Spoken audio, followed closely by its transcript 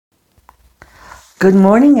Good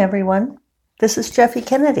morning, everyone. This is Jeffe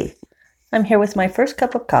Kennedy. I'm here with my first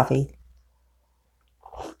cup of coffee.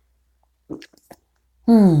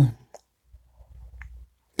 A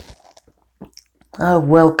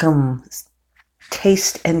welcome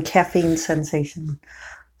taste and caffeine sensation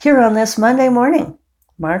here on this Monday morning,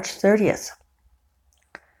 March 30th.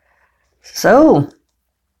 So,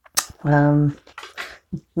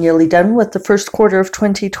 nearly done with the first quarter of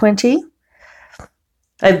 2020.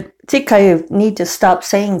 I think I need to stop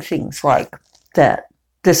saying things like that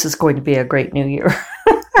this is going to be a great new year.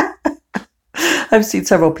 I've seen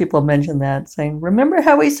several people mention that, saying, remember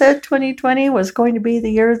how we said 2020 was going to be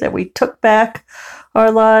the year that we took back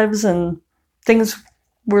our lives and things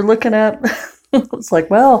were looking up? It's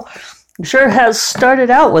like, well, it sure has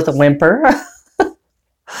started out with a whimper.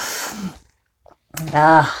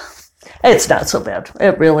 It's not so bad.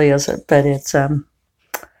 It really isn't, but it's,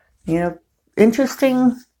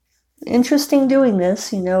 interesting doing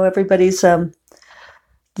this. Everybody's,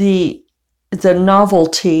 the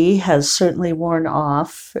novelty has certainly worn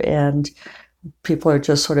off, and people are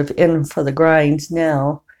just sort of in for the grind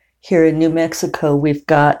now. Here in New Mexico, we've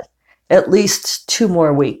got at least 2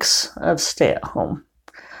 more weeks of stay at home.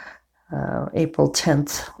 April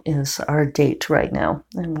 10th is our date right now,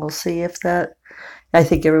 and we'll see if that, I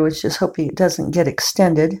think everyone's just hoping it doesn't get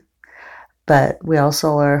extended, but we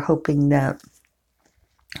also are hoping that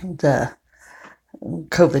the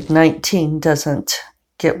COVID-19 doesn't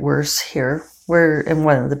get worse here. We're in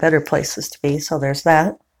one of the better places to be, so there's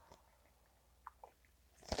that.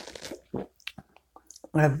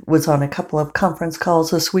 I was on a couple of conference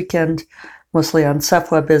calls this weekend, mostly on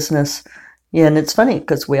SEFWA business, and it's funny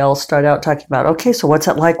because we all start out talking about, okay, so what's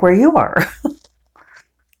it like where you are?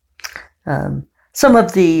 Some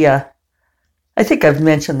of the, I think I've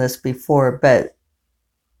mentioned this before, but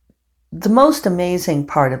the most amazing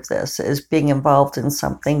part of this is being involved in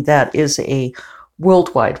something that is a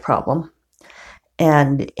worldwide problem,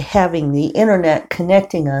 and having the internet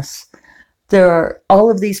connecting us. There are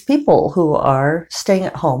all of these people who are staying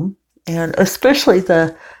at home, and especially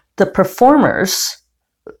the performers,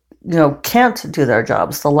 can't do their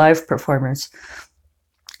jobs, the live performers.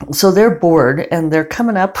 So they're bored, and they're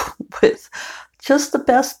coming up with just the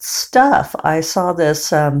best stuff. I saw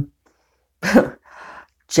this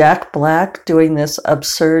Jack Black doing this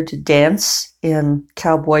absurd dance in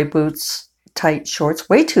cowboy boots, tight shorts,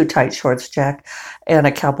 way too tight shorts, Jack, and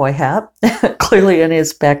a cowboy hat, clearly in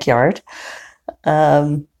his backyard.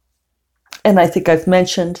 And I think I've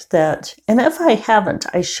mentioned that, and if I haven't,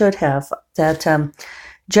 I should have, that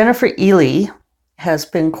Jennifer Ehle has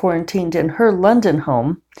been quarantined in her London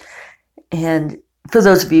home. And for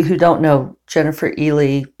those of you who don't know Jennifer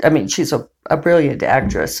Ehle, she's a brilliant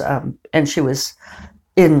actress, and she was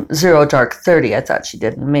in Zero Dark 30. I thought she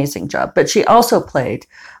did an amazing job. But she also played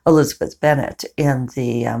Elizabeth Bennet in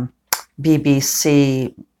the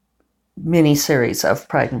BBC miniseries of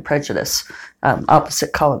Pride and Prejudice,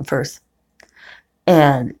 opposite Colin Firth.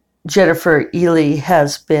 And Jennifer Ehle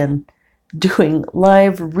has been doing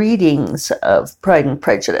live readings of Pride and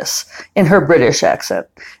Prejudice in her British accent.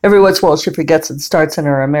 Every once in a while she forgets and starts in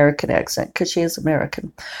her American accent, because she is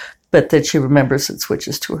American, but that she remembers and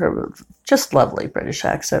switches to her just lovely British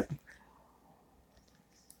accent.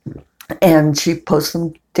 And she posts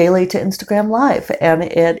them daily to Instagram Live, and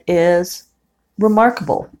it is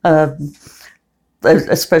remarkable,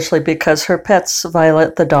 especially because her pets,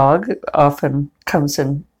 Violet the dog, often comes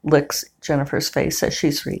and licks Jennifer's face as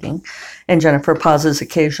she's reading, and Jennifer pauses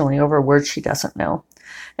occasionally over words she doesn't know.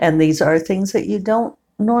 And these are things that you don't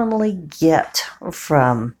normally get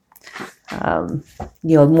from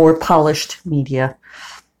more polished media.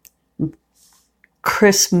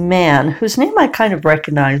 Chris Mann, whose name I kind of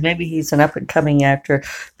recognize, maybe he's an up-and-coming actor,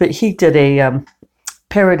 but he did a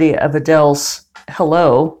parody of Adele's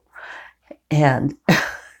Hello, and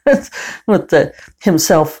with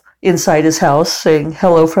himself inside his house saying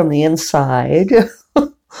hello from the inside.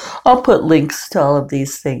 I'll put links to all of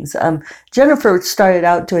these things. Jennifer started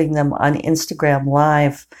out doing them on Instagram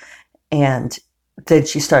Live, and then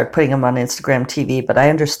she started putting them on Instagram TV, but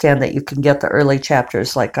I understand that you can get the early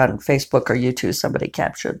chapters like on Facebook or YouTube. Somebody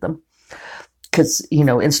captured them, because,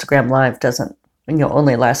 Instagram Live doesn't,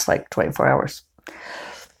 only lasts like 24 hours.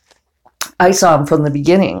 I saw them from the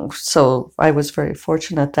beginning, so I was very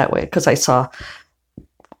fortunate that way, because I saw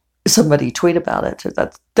somebody tweet about it.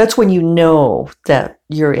 That's when you know that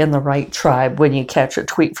you're in the right tribe, when you catch a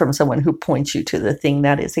tweet from someone who points you to the thing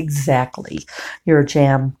that is exactly your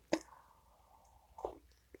jam.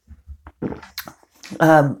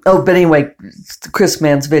 But anyway, Chris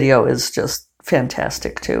Mann's video is just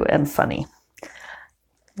fantastic too, and funny.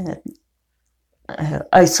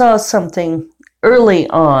 I saw something early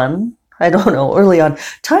on. I don't know, early on.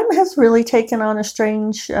 Time has really taken on a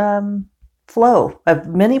strange flow.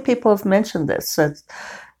 Many people have mentioned this. It's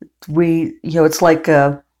like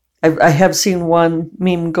I have seen one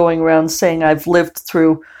meme going around saying I've lived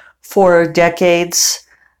through 4 decades,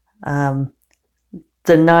 the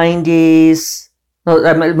 90s,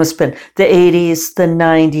 it must have been the 80s, the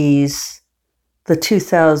 90s, the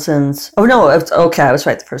 2000s. Oh, no, okay, I was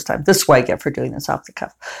right the first time. This is what I get for doing this off the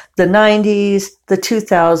cuff. The 90s, the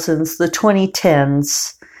 2000s, the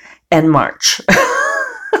 2010s, and March.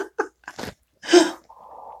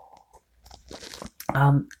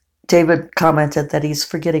 David commented that he's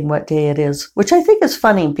forgetting what day it is, which I think is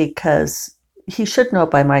funny because he should know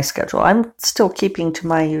by my schedule. I'm still keeping to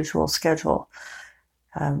my usual schedule.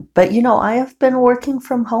 But, I have been working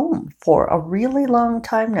from home for a really long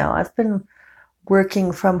time now. I've been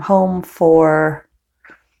working from home for,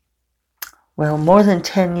 more than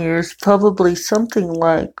 10 years, probably something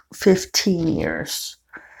like 15 years.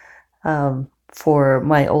 For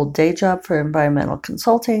my old day job for environmental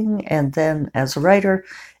consulting and then as a writer.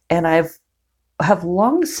 And I have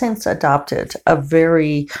long since adopted a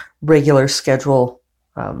very regular schedule,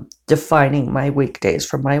 defining my weekdays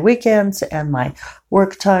from my weekends and my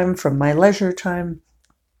work time from my leisure time.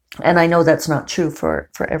 And I know that's not true for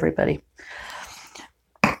everybody.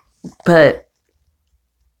 But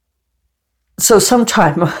so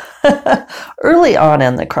sometime early on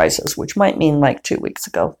in the crisis, which might mean like 2 weeks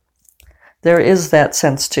ago, there is that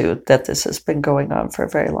sense, too, that this has been going on for a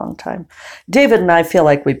very long time. David and I feel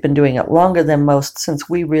like we've been doing it longer than most since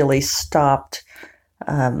we really stopped.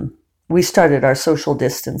 We started our social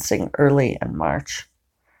distancing early in March.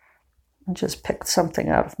 I just picked something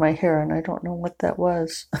out of my hair, and I don't know what that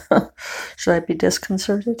was. Should I be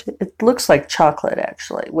disconcerted? It looks like chocolate,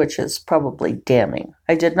 actually, which is probably damning.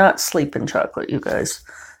 I did not sleep in chocolate, you guys.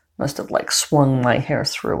 Must have, swung my hair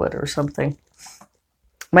through it or something.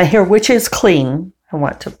 My hair, which is clean, I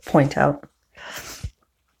want to point out.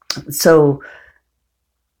 So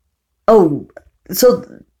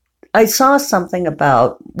I saw something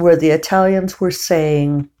about where the Italians were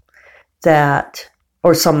saying that,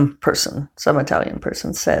 or some Italian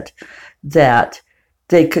person said that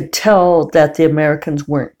they could tell that the Americans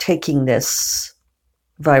weren't taking this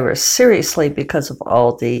virus seriously because of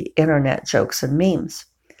all the internet jokes and memes.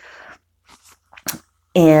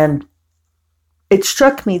 And it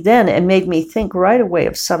struck me then and made me think right away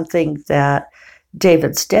of something that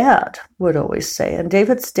David's dad would always say. And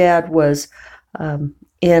David's dad was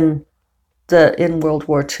in World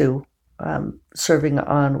War II, serving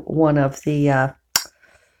on one of the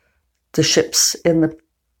ships in the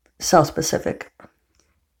South Pacific.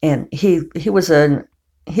 And he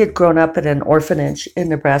had grown up at an orphanage in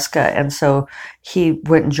Nebraska, and so he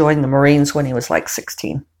went and joined the Marines when he was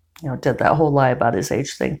 16. Did that whole lie about his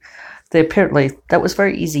age thing. That was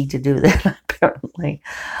very easy to do that, apparently.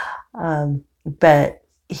 But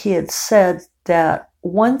he had said that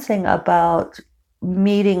one thing about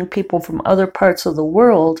meeting people from other parts of the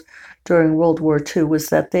world during World War II was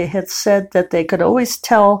that they had said that they could always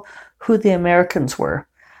tell who the Americans were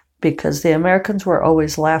because the Americans were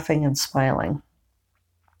always laughing and smiling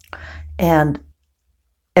and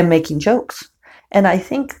making jokes. And I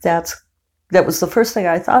think that was the first thing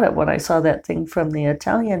I thought of when I saw that thing from the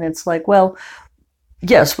Italian. It's like, well,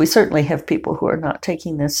 yes, we certainly have people who are not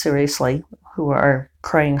taking this seriously, who are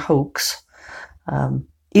crying hoax.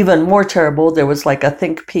 Even more terrible, there was a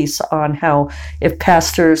think piece on how if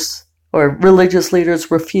pastors or religious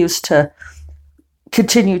leaders refuse to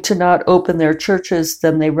continue to not open their churches,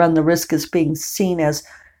 then they run the risk as being seen as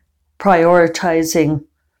prioritizing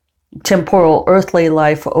temporal earthly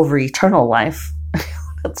life over eternal life.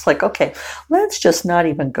 It's like, okay, let's just not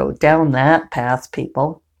even go down that path,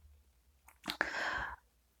 people.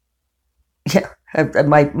 Yeah,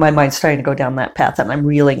 my mind's starting to go down that path, and I'm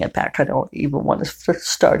reeling it back. I don't even want to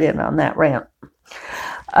start in on that rant.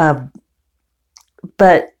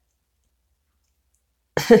 But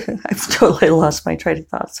I've totally lost my train of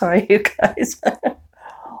thought. Sorry, you guys.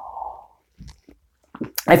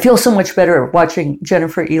 I feel so much better watching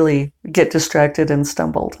Jennifer Ely get distracted and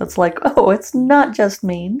stumbled. It's like, oh, it's not just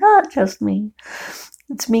me.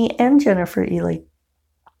 It's me and Jennifer Ely.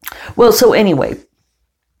 Well, so anyway,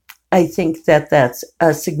 I think that that's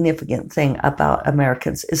a significant thing about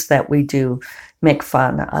Americans is that we do make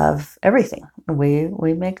fun of everything.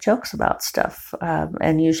 We make jokes about stuff,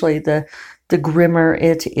 and usually the grimmer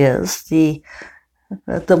it is, the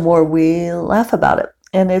more we laugh about it.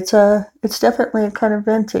 And it's definitely a kind of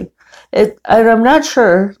venting. I'm not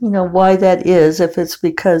sure, why that is. If it's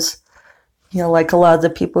because like a lot of the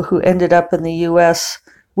people who ended up in the U.S.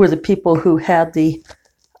 were the people who had the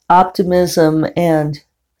optimism and,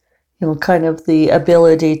 kind of the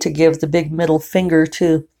ability to give the big middle finger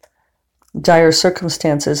to dire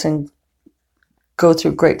circumstances and go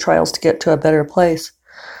through great trials to get to a better place.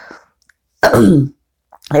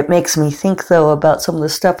 It makes me think, though, about some of the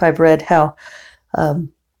stuff I've read, how,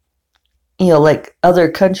 like other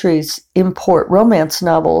countries import romance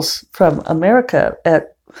novels from America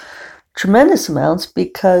at tremendous amounts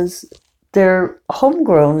because their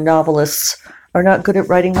homegrown novelists are not good at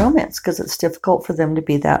writing romance because it's difficult for them to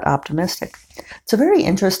be that optimistic. It's a very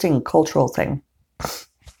interesting cultural thing.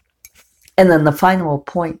 And then the final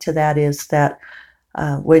point to that is that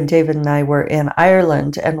when David and I were in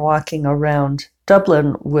Ireland and walking around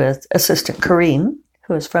Dublin with Assistant Corrine,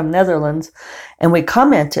 who is from Netherlands, and we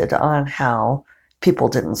commented on how people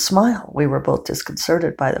didn't smile. We were both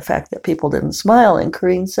disconcerted by the fact that people didn't smile, and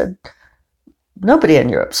Corrine said, "Nobody in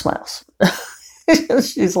Europe smiles."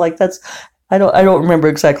 She's like, I don't remember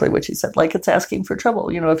exactly what she said. Like, it's asking for trouble.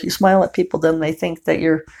 If you smile at people, then they think that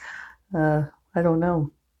you're, I don't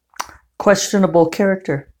know, questionable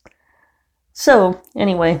character. So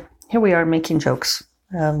anyway, here we are making jokes,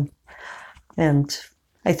 and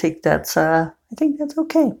I think that's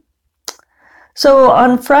okay. So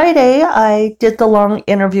on Friday, I did the long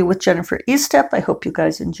interview with Jennifer Estep. I hope you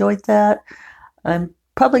guys enjoyed that. I'm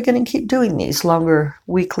probably going to keep doing these longer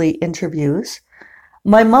weekly interviews.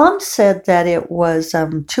 My mom said that it was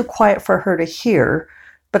too quiet for her to hear,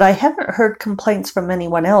 but I haven't heard complaints from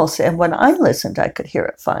anyone else, and when I listened, I could hear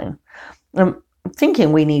it fine. I'm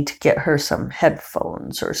thinking we need to get her some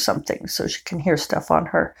headphones or something so she can hear stuff on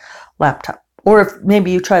her laptop. Or if maybe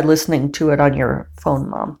you tried listening to it on your phone,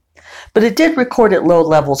 Mom. But it did record at low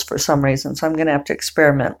levels for some reason, so I'm going to have to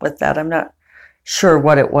experiment with that. I'm not sure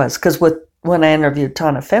what it was, because when I interviewed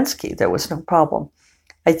Tana Fensky, there was no problem.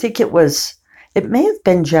 I think it may have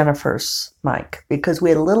been Jennifer's mic, because we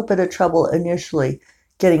had a little bit of trouble initially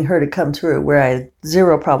getting her to come through, where I had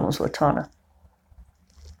zero problems with Tana.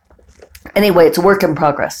 Anyway, it's a work in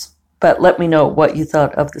progress, but let me know what you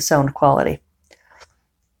thought of the sound quality.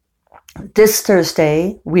 This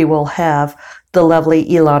Thursday, we will have the lovely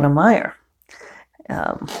Ilana Meyer,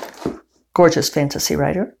 gorgeous fantasy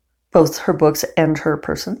writer, both her books and her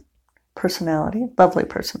personality, lovely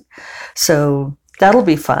person. So that'll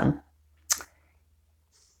be fun.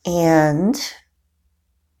 And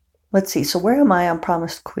let's see, so where am I on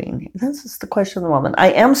Promised Queen? This is the question of the moment.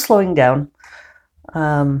 I am slowing down,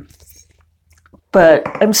 but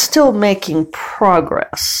I'm still making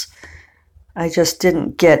progress. I just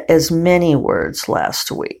didn't get as many words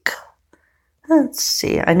last week. Let's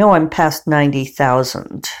see. I know I'm past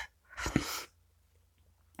 90,000.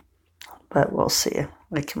 But we'll see.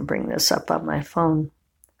 I can bring this up on my phone,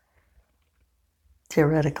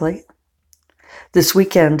 theoretically. This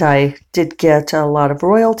weekend, I did get a lot of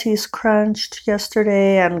royalties crunched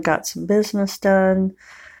yesterday and got some business done.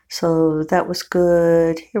 So that was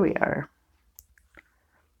good. Here we are.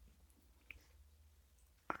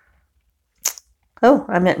 Oh,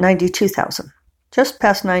 I'm at 92,000. Just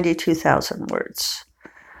past 92,000 words.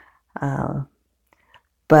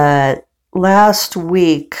 But last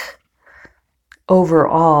week,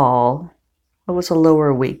 overall, it was a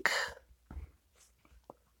lower week.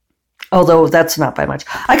 Although that's not by much.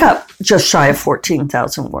 I got just shy of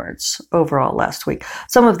 14,000 words overall last week.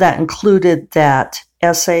 Some of that included that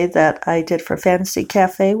essay that I did for Fantasy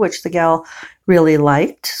Cafe, which the gal really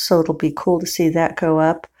liked. So it'll be cool to see that go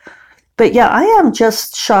up. But yeah, I am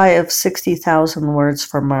just shy of 60,000 words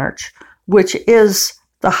for March, which is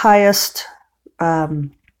the highest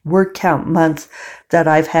word count month that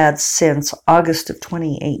I've had since August of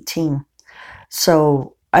 2018.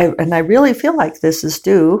 So I really feel like this is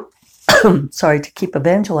due, sorry to keep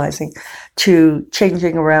evangelizing, to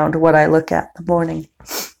changing around what I look at in the morning.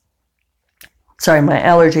 Sorry, my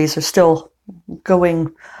allergies are still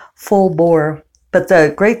going full bore. But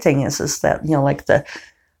the great thing is that, like the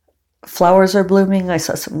flowers are blooming. I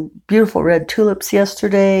saw some beautiful red tulips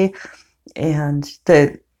yesterday. And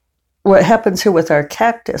what happens here with our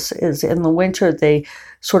cactus is in the winter, they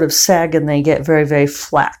sort of sag and they get very, very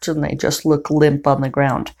flat and they just look limp on the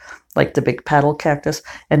ground, like the big paddle cactus.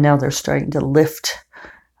 And now they're starting to lift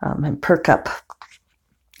and perk up.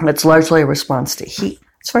 It's largely a response to heat.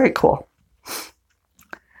 It's very cool.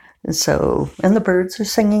 And the birds are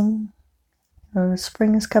singing.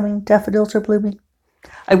 Spring is coming. Daffodils are blooming.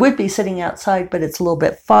 I would be sitting outside, but it's a little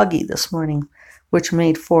bit foggy this morning, which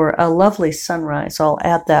made for a lovely sunrise. I'll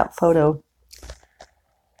add that photo.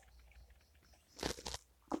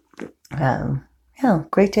 Yeah,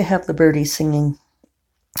 great to have the birdies singing.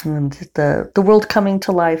 and the world coming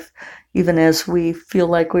to life, even as we feel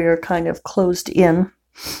like we are kind of closed in.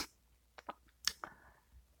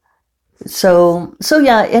 So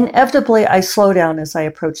yeah, inevitably I slow down as I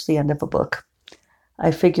approach the end of a book.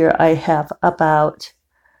 I figure I have about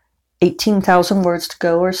 18,000 words to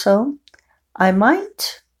go or so. I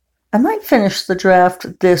might finish the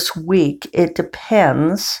draft this week. It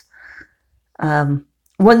depends.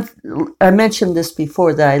 I mentioned this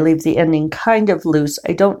before, that I leave the ending kind of loose.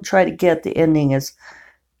 I don't try to get the ending as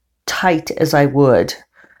tight as I would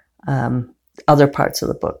other parts of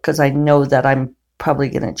the book, because I know that I'm probably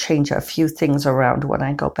going to change a few things around when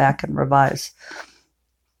I go back and revise.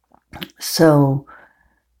 So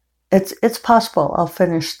it's possible I'll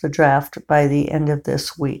finish the draft by the end of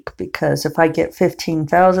this week, because if I get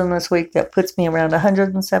 15,000 this week, that puts me around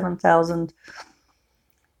 107,000.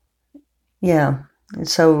 Yeah.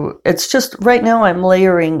 So it's just, right now I'm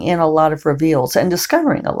layering in a lot of reveals and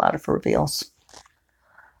discovering a lot of reveals.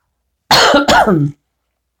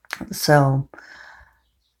 So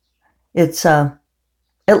it's at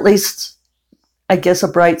least, I guess, a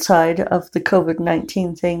bright side of the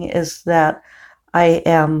COVID-19 thing is that I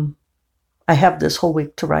have this whole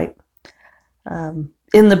week to write.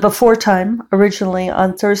 In the before time, originally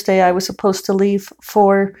on Thursday, I was supposed to leave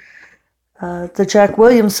for the Jack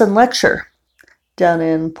Williamson lecture down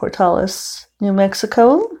in Portales, New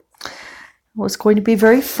Mexico. It was going to be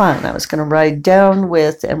very fun. I was going to ride down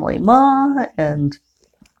with Emily Ma and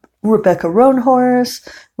Rebecca Roanhorse.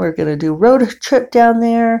 We were going to do a road trip down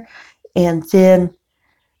there. And then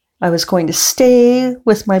I was going to stay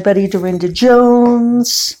with my buddy Dorinda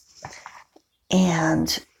Jones.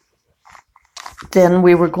 And then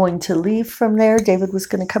we were going to leave from there. David was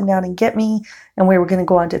going to come down and get me, and we were going to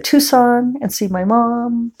go on to Tucson and see my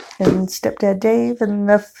mom and stepdad Dave and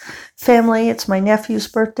the family. It's my nephew's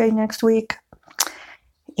birthday next week.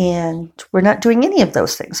 And we're not doing any of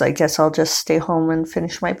those things. I guess I'll just stay home and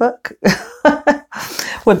finish my book.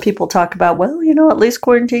 When people talk about, well, at least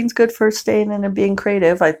quarantine's good for staying in and being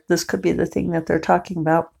creative, this could be the thing that they're talking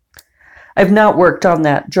about. I've not worked on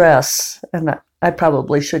that dress, and I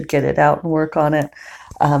probably should get it out and work on it.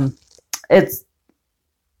 It's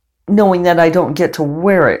knowing that I don't get to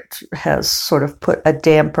wear it has sort of put a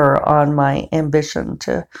damper on my ambition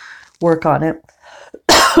to work on it.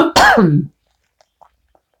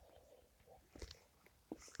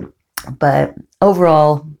 But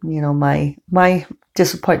overall, my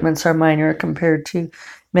disappointments are minor compared to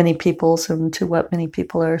many people's and to what many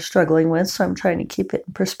people are struggling with. So I'm trying to keep it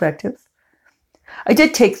in perspective. I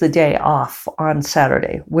did take the day off on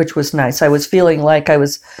Saturday, which was nice. I was feeling like I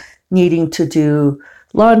was needing to do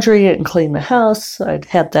laundry and clean the house. I'd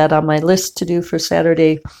had that on my list to do for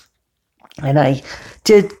Saturday. And I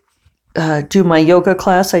did do my yoga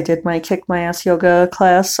class. I did my Kick My Ass yoga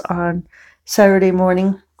class on Saturday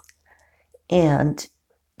morning. And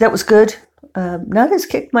that was good. Not as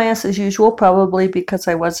kick my ass as usual, probably because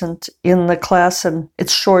I wasn't in the class and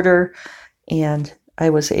it's shorter and I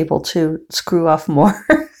was able to screw off more.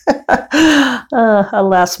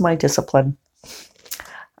 Alas, my discipline.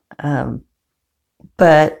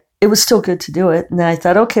 But it was still good to do it. And I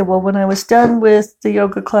thought, okay, well, when I was done with the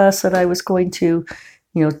yoga class, that I was going to,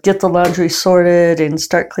 get the laundry sorted and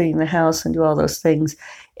start cleaning the house and do all those things.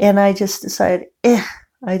 And I just decided,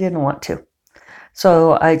 I didn't want to.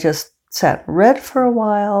 So I just sat and read for a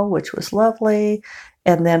while, which was lovely.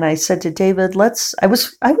 And then I said to David, I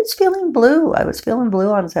was feeling blue. I was feeling blue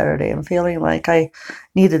on Saturday and feeling like I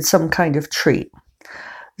needed some kind of treat.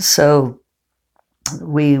 So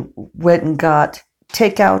we went and got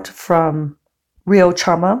takeout from Rio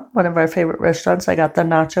Chama, one of our favorite restaurants. I got the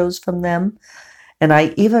nachos from them. And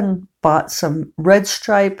I even bought some Red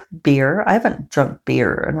Stripe beer. I haven't drunk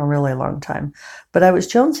beer in a really long time. But I was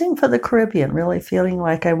jonesing for the Caribbean, really feeling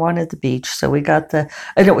like I wanted the beach. So we got and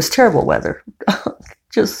it was terrible weather.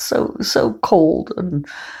 Just so cold and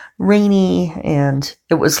rainy. And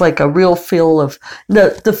it was like a real feel of,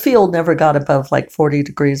 the feel never got above like 40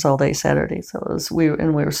 degrees all day Saturday. So we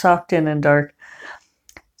were socked in and dark.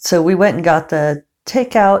 So we went and got the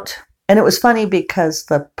takeout. And it was funny because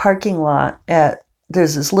the parking lot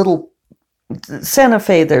there's this little Santa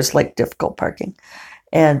Fe, there's like difficult parking.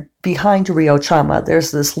 And behind Rio Chama,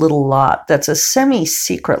 there's this little lot that's a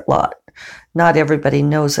semi-secret lot. Not everybody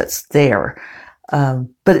knows it's there, but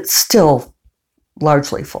it's still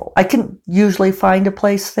largely full. I can usually find a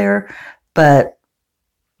place there, but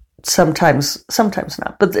sometimes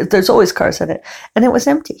not. But there's always cars in it. And it was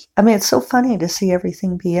empty. I mean, it's so funny to see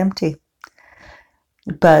everything be empty.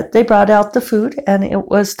 But they brought out the food, and it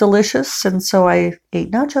was delicious. And so I ate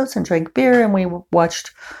nachos and drank beer, and we watched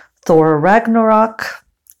Thor Ragnarok.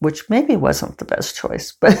 which maybe wasn't the best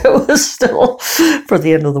choice, but it was still for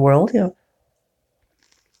the end of the world. It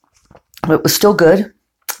was still good.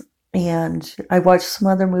 And I watched some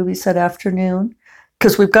other movies that afternoon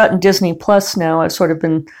because we've gotten Disney Plus now. I've sort of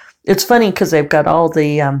been, it's funny because they've got all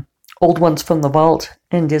the old ones from the vault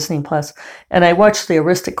in Disney Plus. And I watched the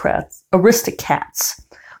Aristocats,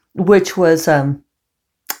 which was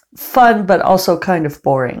fun, but also kind of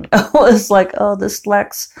boring. It was like, oh, this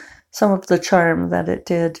lacks some of the charm that it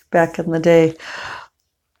did back in the day.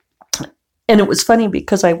 And it was funny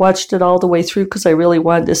because I watched it all the way through because I really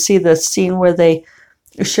wanted to see the scene where they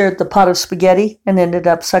shared the pot of spaghetti and ended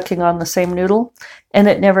up sucking on the same noodle, and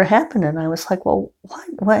it never happened. And I was like, well,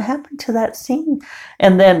 what happened to that scene?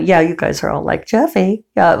 And then, yeah, you guys are all like, Jeffy.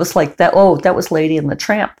 Yeah, it was like that. Oh, that was Lady and the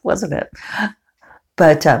Tramp, wasn't it?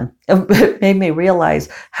 But it made me realize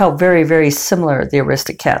how very, very similar the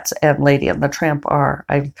Aristocats and Lady and the Tramp are.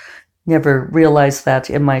 I never realized that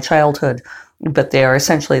in my childhood, but they are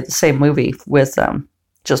essentially the same movie with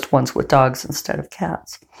just ones with dogs instead of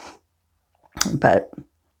cats. But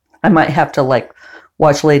I might have to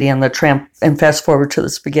watch Lady and the Tramp and fast forward to the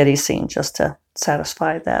spaghetti scene just to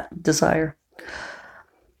satisfy that desire.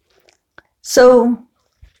 So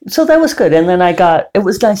that was good. And then it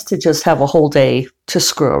was nice to just have a whole day to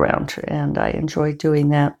screw around, and I enjoyed doing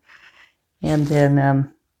that. And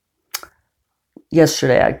then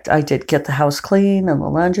yesterday I did get the house clean and the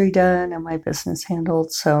laundry done and my business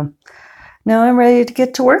handled. So now I'm ready to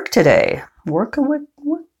get to work today. Work.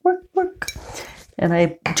 And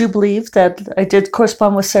I do believe that I did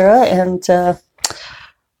correspond with Sarah, and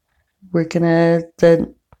we're going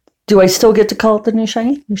to, do I still get to call it the New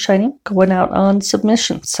Shiny? New Shiny, going out on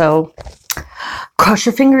submission. So cross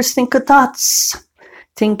your fingers, think good thoughts.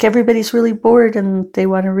 Think everybody's really bored and they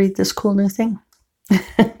want to read this cool new thing.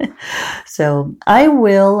 So I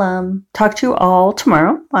will talk to you all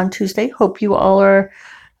tomorrow on Tuesday. Hope you all are,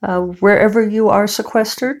 wherever you are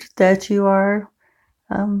sequestered, that you are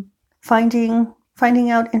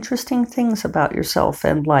finding out interesting things about yourself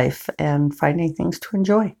and life and finding things to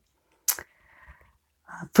enjoy.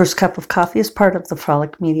 First Cup of Coffee is part of the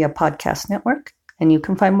Frolic Media Podcast Network, and you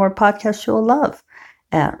can find more podcasts you'll love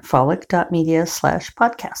at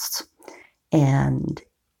frolic.media/podcasts. And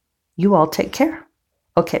you all take care.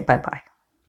 Okay, bye-bye.